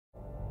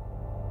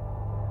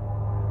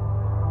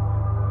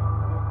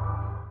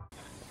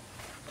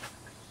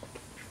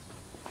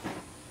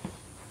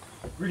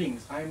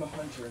Greetings, I am a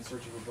hunter in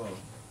search of a bow.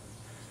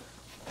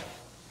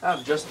 I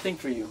have just the thing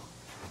for you.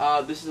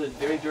 This is a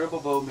very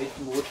durable bow made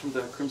from wood from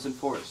the Crimson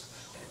Forest.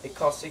 It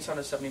costs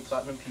 670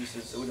 platinum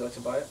pieces, so would you like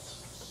to buy it?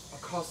 A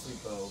costly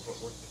bow,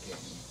 but worth the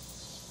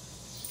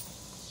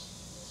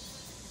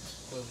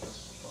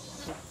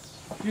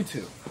gain. You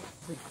too.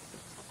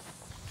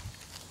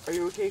 Are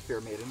you okay, fair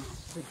maiden?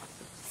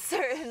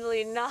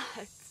 Certainly not.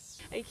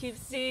 I keep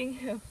seeing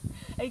him.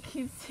 I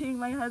keep seeing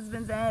my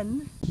husband's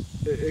end.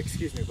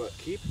 Excuse me, but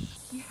keep?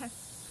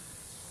 Yes.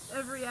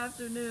 Every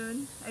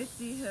afternoon, I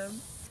see him.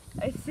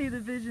 I see the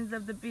visions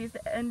of the beast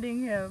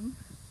ending him.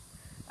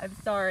 I'm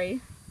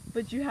sorry,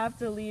 but you have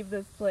to leave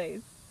this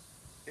place.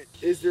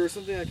 Is there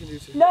something I can do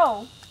to...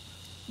 No!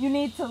 You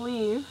need to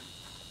leave.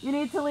 You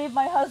need to leave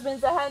my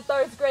husband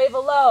Zahenthar's grave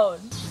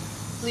alone.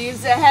 Leave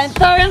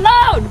Zahenthr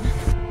alone!